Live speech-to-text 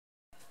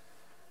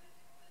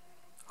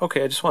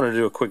Okay, I just wanted to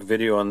do a quick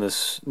video on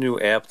this new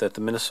app that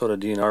the Minnesota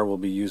DNR will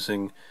be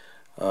using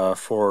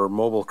for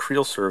mobile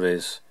creel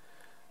surveys.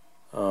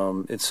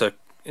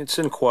 It's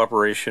in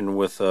cooperation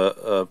with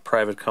a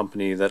private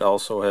company that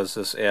also has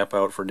this app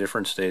out for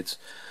different states.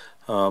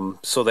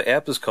 So the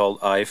app is called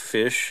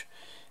IFish,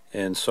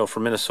 and so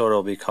for Minnesota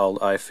it'll be called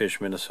IFish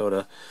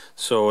Minnesota.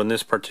 So in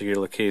this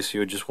particular case,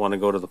 you would just want to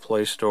go to the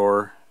Play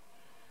Store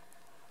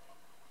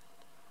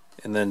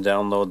and then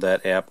download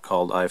that app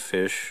called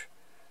IFish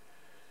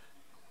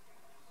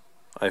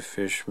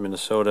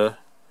Minnesota,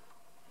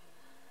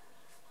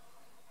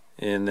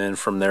 and then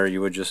from there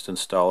you would just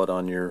install it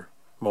on your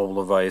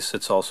mobile device.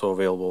 It's also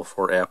available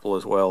for Apple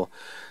as well.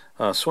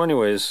 So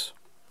anyways,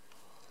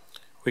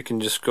 we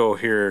can just go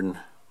here and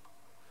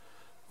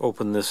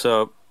open this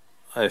up,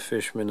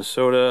 IFish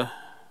Minnesota,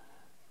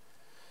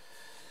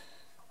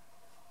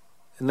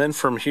 and then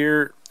from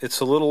here it's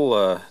a little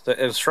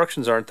the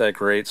instructions aren't that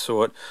great,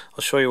 so I'll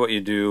show you what you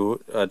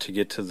do to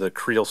get to the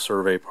creel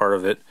survey part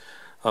of it.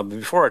 But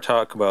before I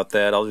talk about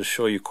that, I'll just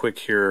show you quick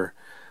here.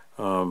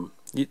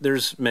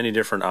 There's many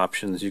different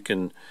options. You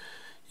can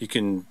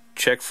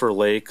check for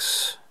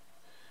lakes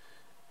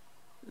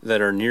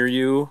that are near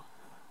you.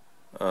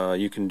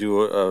 You can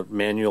do a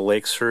manual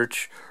lake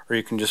search, or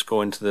you can just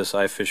go into this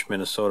IFish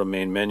Minnesota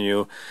main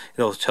menu.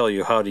 It'll tell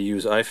you how to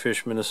use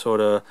IFish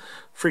Minnesota,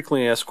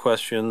 frequently asked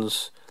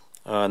questions,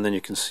 and then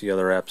you can see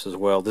other apps as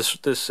well. This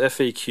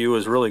FAQ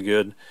is really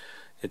good.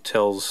 It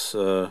tells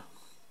a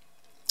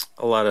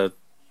lot of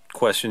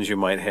questions you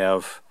might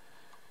have,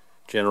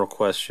 general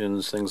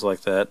questions, things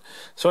like that.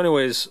 So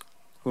anyways,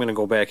 I'm going to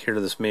go back here to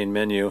this main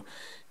menu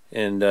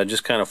and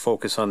just kind of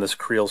focus on this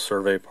creel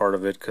survey part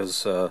of it,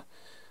 because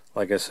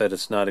like I said,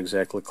 it's not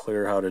exactly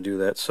clear how to do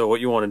that. So what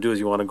you want to do is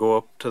you want to go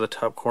up to the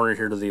top corner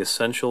here to the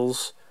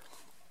essentials,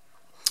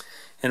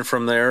 and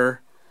from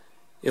there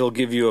it'll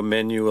give you a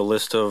menu, a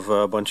list of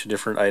a bunch of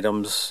different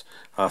items,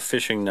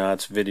 fishing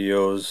knots,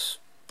 videos,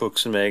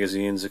 books and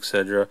magazines,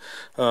 etc.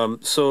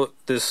 So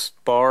this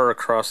bar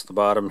across the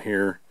bottom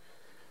here,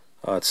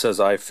 it says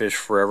I Fish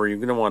Forever. You're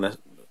going to want to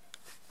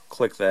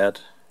click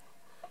that.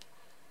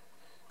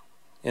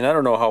 And I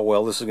don't know how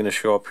well this is going to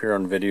show up here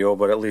on video,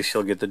 but at least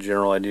you'll get the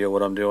general idea of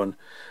what I'm doing.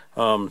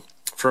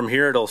 From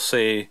here it'll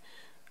say,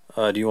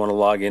 do you want to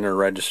log in or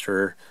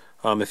register?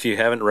 If you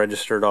haven't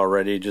registered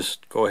already,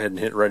 just go ahead and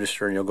hit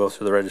register, and you'll go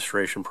through the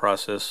registration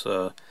process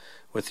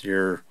with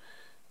your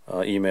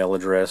email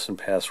address and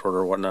password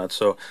or whatnot.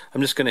 So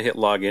I'm just going to hit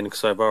login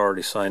because I've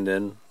already signed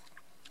in,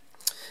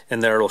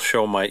 and there it'll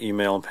show my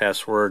email and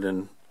password,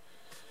 and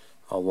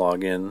I'll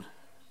log in.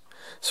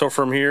 So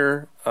from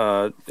here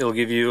it'll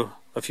give you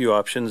a few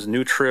options: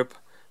 new trip,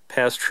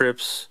 past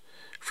trips,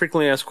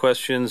 frequently asked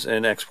questions,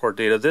 and export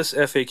data. This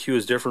FAQ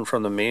is different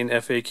from the main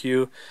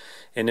FAQ,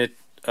 and it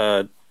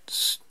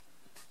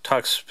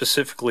talks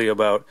specifically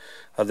about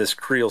this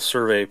creel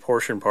survey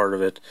portion part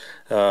of it,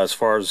 as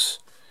far as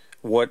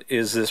what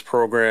is this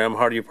program,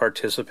 how do you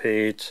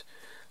participate,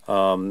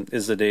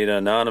 is the data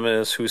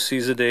anonymous, who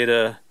sees the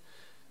data,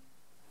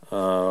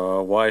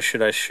 why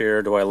should I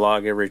share, do I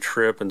log every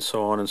trip, and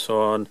so on and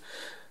so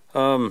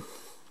on.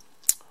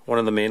 One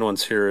of the main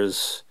ones here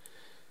is,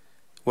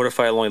 what if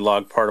I only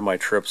log part of my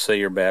trip, say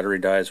your battery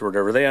dies or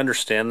whatever. They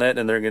understand that,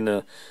 and they're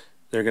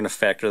gonna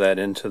factor that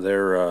into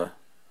their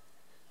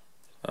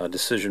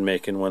decision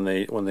making when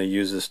they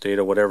use this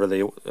data, whatever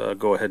they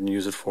go ahead and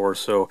use it for.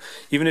 So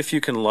even if you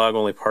can log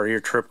only part of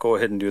your trip, go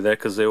ahead and do that,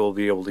 because they will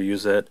be able to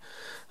use that.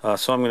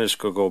 So I'm going to just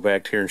go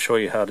back here and show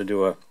you how to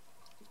do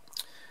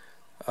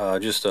I'll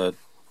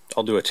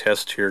do a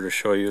test here to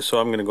show you. So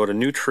I'm going to go to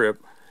new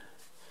trip,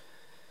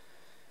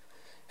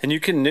 and you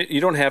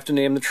don't have to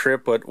name the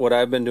trip, but what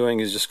I've been doing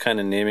is just kind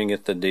of naming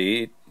it the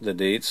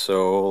date.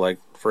 So like,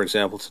 for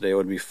example, today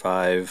would be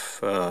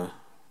 5/25th,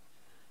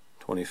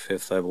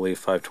 I believe,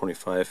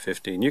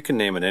 5/25/15. You can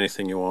name it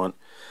anything you want.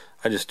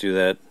 I just do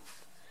that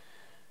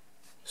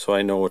so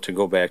I know what to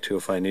go back to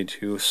if I need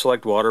to.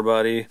 Select water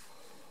body.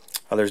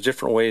 There's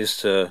different ways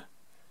to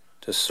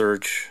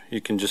search. You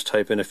can just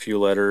type in a few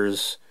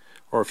letters,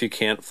 or if you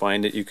can't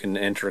find it, you can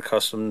enter a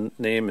custom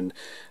name. And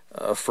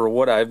for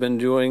what I've been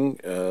doing,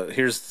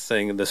 here's the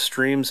thing: the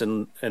streams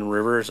and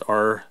rivers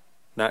are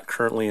not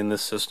currently in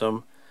this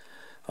system.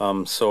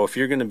 So if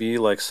you're going to be,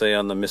 like, say,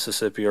 on the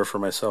Mississippi, or for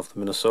myself the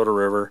Minnesota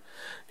River,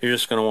 you're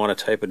just going to want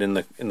to type it in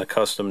the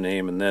custom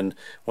name, and then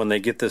when they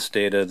get this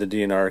data, the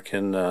DNR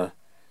can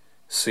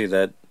see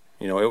that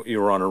you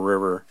were on a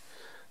river.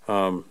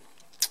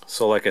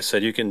 So like I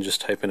said, you can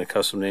just type in a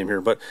custom name here,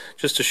 but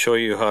just to show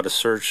you how to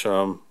search,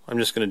 I'm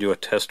just going to do a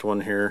test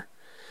one here,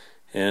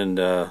 and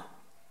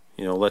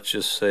let's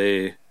just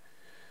say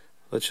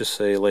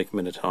Lake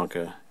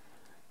Minnetonka.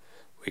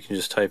 We can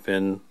just type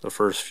in the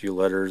first few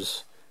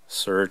letters,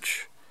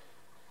 search,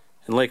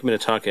 and Lake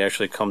Minnetonka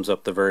actually comes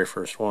up the very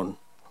first one.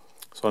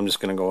 So I'm just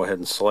going to go ahead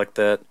and select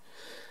that.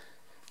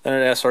 Then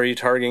it asks, are you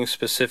targeting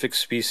specific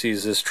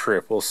species this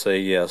trip? We'll say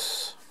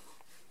yes.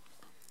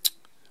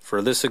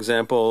 For this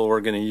example,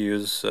 we're going to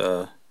use,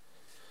 we'll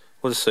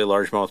just say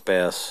largemouth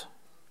bass.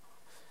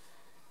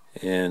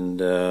 And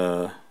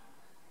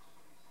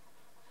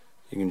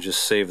You can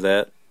just save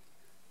that.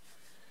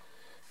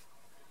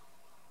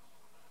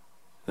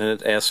 Then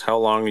it asks how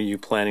long are you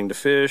planning to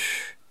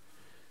fish.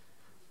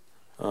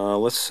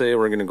 Let's say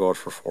we're going to go out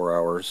for 4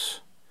 hours.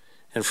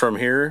 And from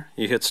here,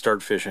 you hit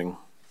start fishing.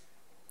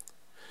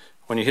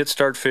 When you hit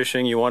start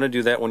fishing, you want to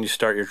do that when you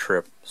start your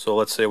trip. So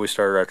let's say we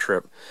started our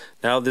trip.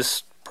 Now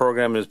this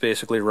program is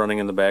basically running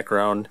in the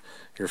background.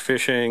 You're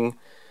fishing,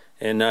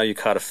 and now you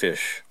caught a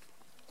fish.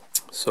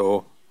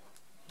 So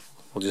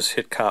we'll just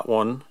hit caught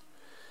one.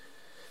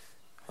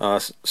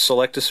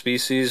 Select a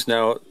species.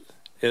 Now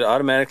it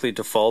automatically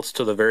defaults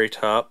to the very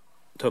top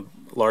to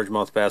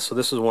largemouth bass. So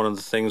this is one of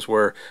the things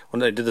where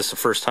when I did this the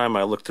first time,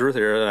 I looked through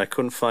there and I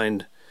couldn't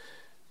find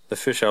the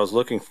fish I was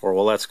looking for.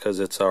 Well, that's because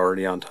it's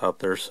already on top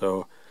there.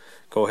 So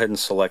go ahead and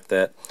select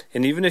that.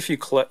 And even if you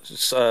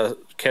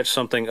catch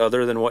something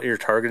other than what you're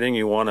targeting,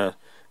 you want to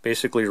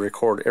basically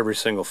record every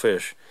single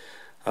fish.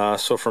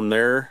 So from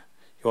there,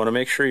 you want to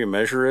make sure you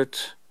measure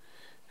it.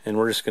 And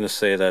we're just going to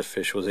say that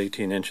fish was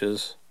 18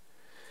 inches.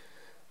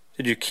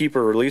 Did you keep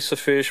or release a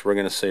fish? We're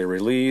going to say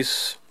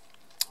release.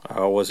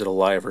 Was it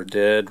alive or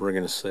dead? We're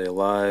going to say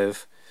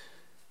alive.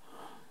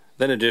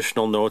 Then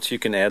additional notes. You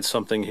can add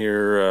something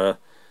here,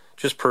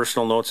 just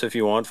personal notes if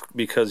you want,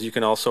 because you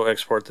can also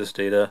export this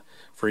data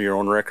for your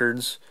own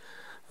records.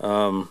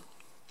 For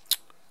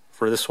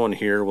this one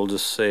here, we'll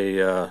just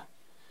say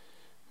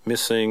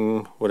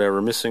missing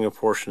whatever, missing a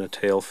portion of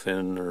tail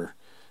fin, or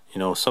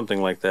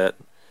something like that.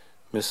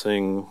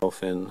 Missing tail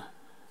fin.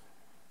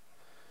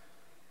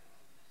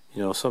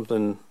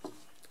 Something.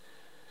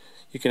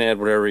 You can add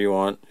whatever you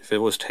want. If it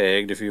was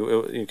tagged,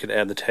 you could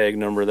add the tag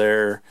number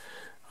there.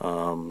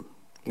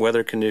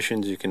 Weather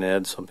conditions, you can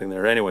add something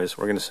there. Anyways,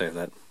 we're going to save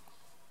that.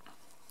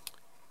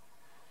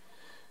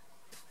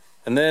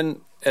 And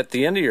then at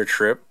the end of your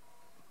trip,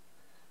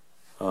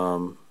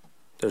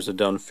 there's a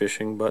done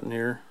fishing button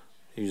here.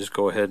 You just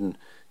go ahead and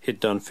hit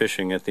done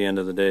fishing at the end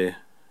of the day.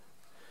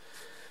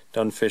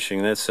 Done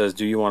fishing. That says,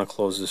 do you want to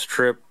close this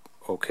trip?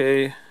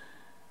 Okay.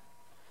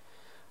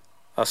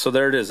 So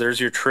there it is. There's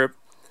your trip.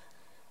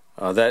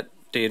 That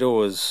data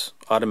was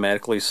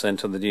automatically sent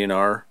to the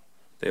DNR.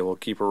 They will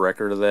keep a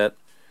record of that.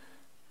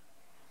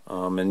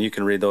 And you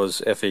can read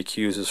those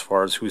FAQs as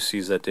far as who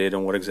sees that data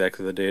and what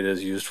exactly the data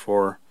is used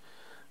for.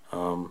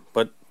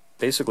 But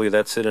basically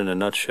that's it in a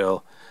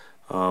nutshell.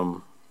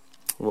 Well,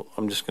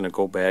 I'm just going to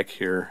go back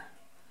here.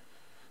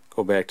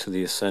 Go back to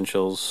the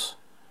essentials.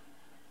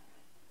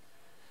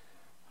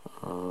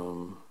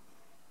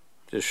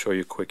 Just show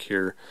you quick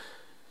here.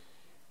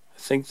 I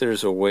think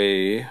there's a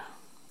way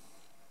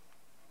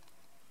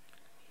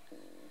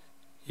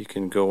you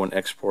can go and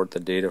export the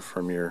data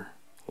from your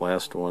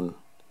last one.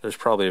 There's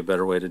probably a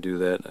better way to do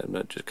that. I'm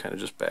just kind of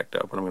just backed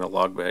up, and I'm going to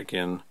log back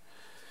in.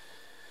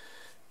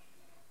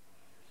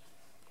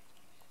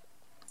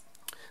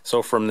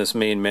 So from this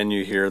main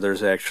menu here,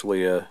 there's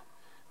actually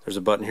there's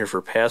a button here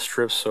for past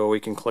trips, so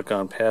we can click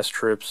on past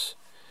trips.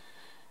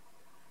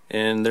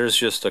 And there's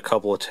just a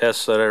couple of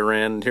tests that I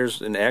ran.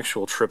 Here's an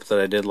actual trip that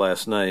I did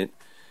last night.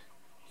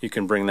 You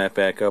can bring that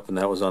back up, and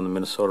that was on the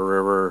Minnesota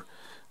River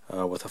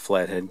with a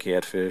flathead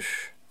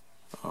catfish.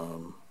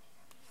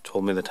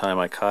 Told me the time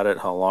I caught it,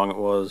 how long it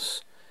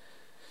was,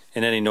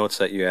 and any notes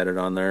that you added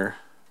on there.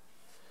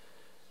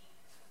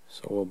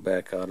 So we'll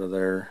back out of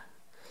there.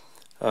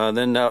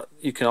 Then now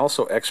you can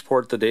also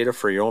export the data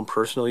for your own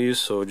personal use,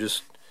 so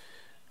just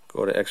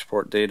go to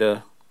export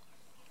data.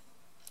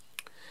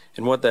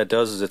 And what that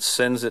does is it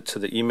sends it to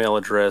the email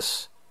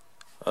address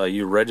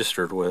you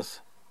registered with.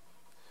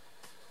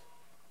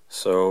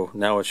 So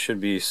now it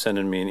should be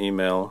sending me an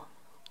email.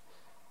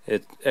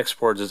 It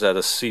exports it as a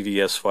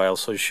CVS file,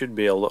 so you should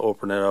be able to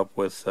open it up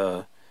with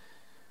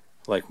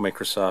like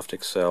Microsoft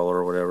Excel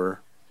or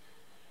whatever.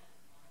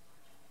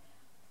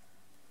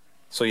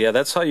 So yeah,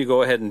 that's how you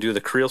go ahead and do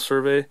the creel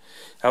survey.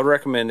 I would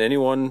recommend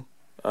anyone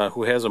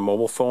who has a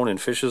mobile phone and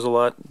fishes a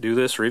lot do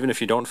this, or even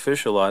if you don't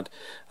fish a lot,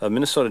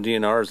 Minnesota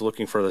DNR is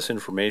looking for this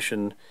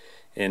information,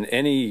 and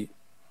any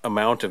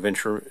amount of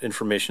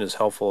information is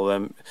helpful to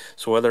them.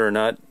 So whether or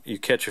not you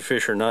catch a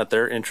fish or not,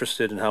 they're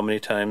interested in how many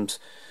times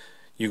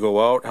you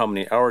go out, how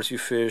many hours you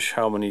fish,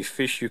 how many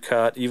fish you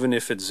caught, even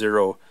if it's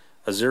zero.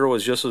 A zero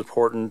is just as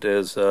important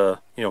as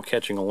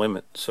catching a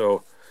limit.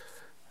 So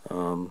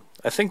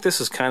I think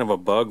this is kind of a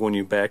bug when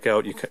you back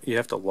out. You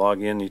have to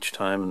log in each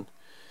time, and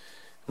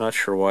I'm not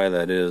sure why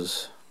that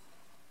is.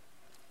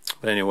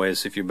 But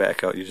anyways, if you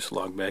back out, you just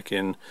log back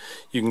in.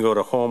 You can go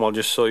to home. I'll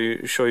just show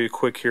you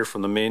quick here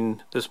from the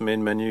this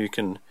main menu. You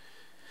can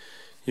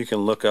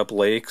look up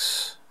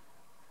lakes.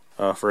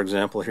 For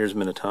example, here's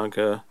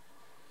Minnetonka.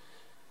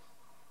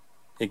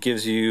 It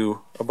gives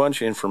you a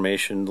bunch of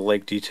information, the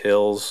lake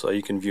details.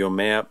 You can view a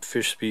map,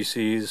 fish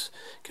species,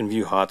 you can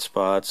view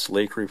hotspots,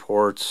 lake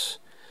reports,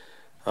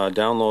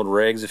 download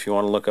regs if you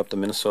want to look up the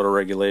Minnesota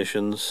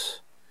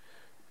regulations.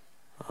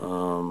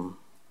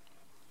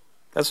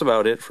 That's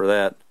about it for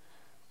that.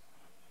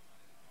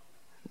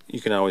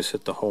 You can always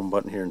hit the home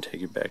button here and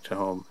take you back to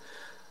home.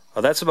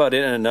 That's about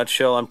it in a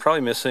nutshell. I'm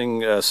probably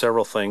missing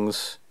several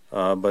things,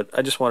 but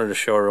I just wanted to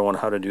show everyone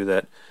how to do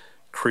that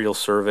creel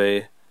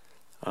survey.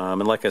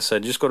 And like I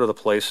said, just go to the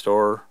Play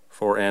Store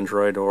for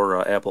Android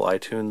or Apple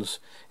iTunes.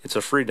 It's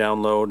a free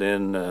download,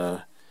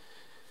 and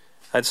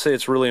I'd say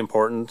it's really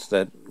important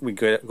that we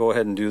go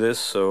ahead and do this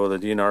so the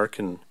DNR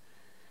can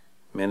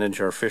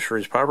manage our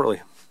fisheries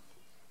properly.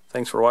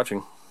 Thanks for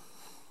watching.